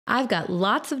I've got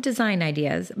lots of design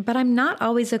ideas, but I'm not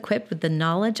always equipped with the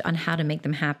knowledge on how to make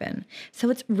them happen. So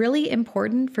it's really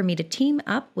important for me to team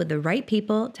up with the right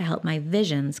people to help my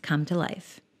visions come to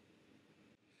life.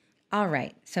 All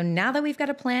right, so now that we've got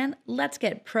a plan, let's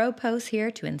get Pro Posts here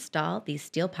to install these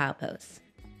steel pile posts.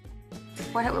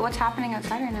 What's happening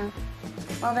outside right now?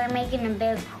 Well, they're making a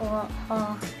big hole.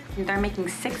 They're making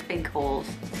 6 big holes.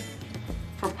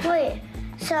 Wait,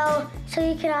 so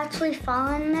you could actually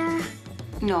fall in there?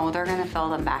 No, they're gonna fill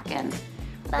them back in.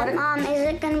 But Mom, is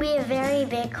it gonna be a very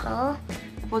big hole?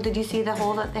 Well, did you see the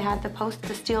hole that they had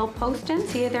the steel post in?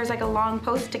 See, there's like a long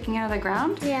post sticking out of the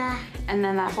ground? Yeah. And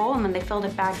then that hole, and then they filled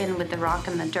it back in with the rock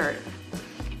and the dirt.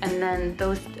 And then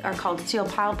those are called steel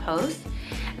pile posts,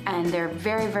 and they're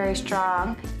very, very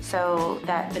strong, so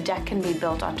that the deck can be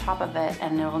built on top of it,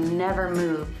 and it'll never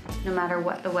move, no matter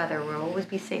what the weather. We'll always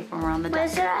be safe when we're on the deck.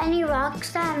 Was there any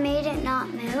rocks that made it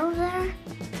not move there?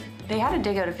 They had to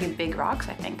dig out a few big rocks,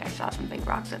 I think. I saw some big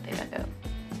rocks that they dug out.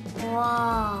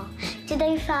 Whoa. Did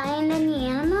they find any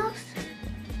animals?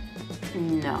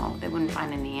 No, they wouldn't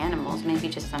find any animals. Maybe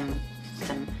just some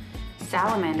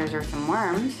salamanders or some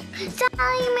worms.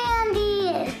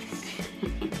 Salamanders!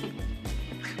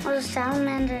 Well, the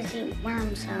salamanders eat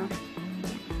worms, so.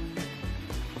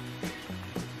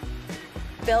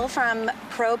 Bill from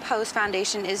Pro Post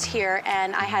Foundation is here,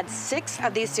 and I had 6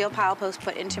 of these steel pile posts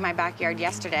put into my backyard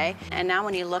yesterday. And now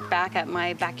when you look back at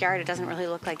my backyard, it doesn't really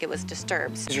look like it was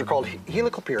disturbed. These are called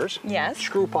helical piers. Yes.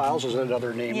 Screw piles is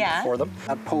another name Yeah. for them.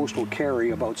 That post will carry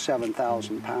about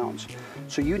 7,000 pounds.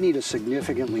 So you need a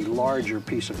significantly larger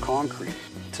piece of concrete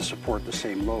to support the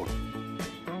same load.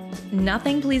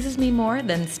 Nothing pleases me more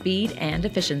than speed and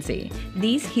efficiency.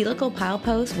 These helical pile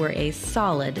posts were a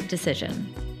solid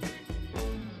decision.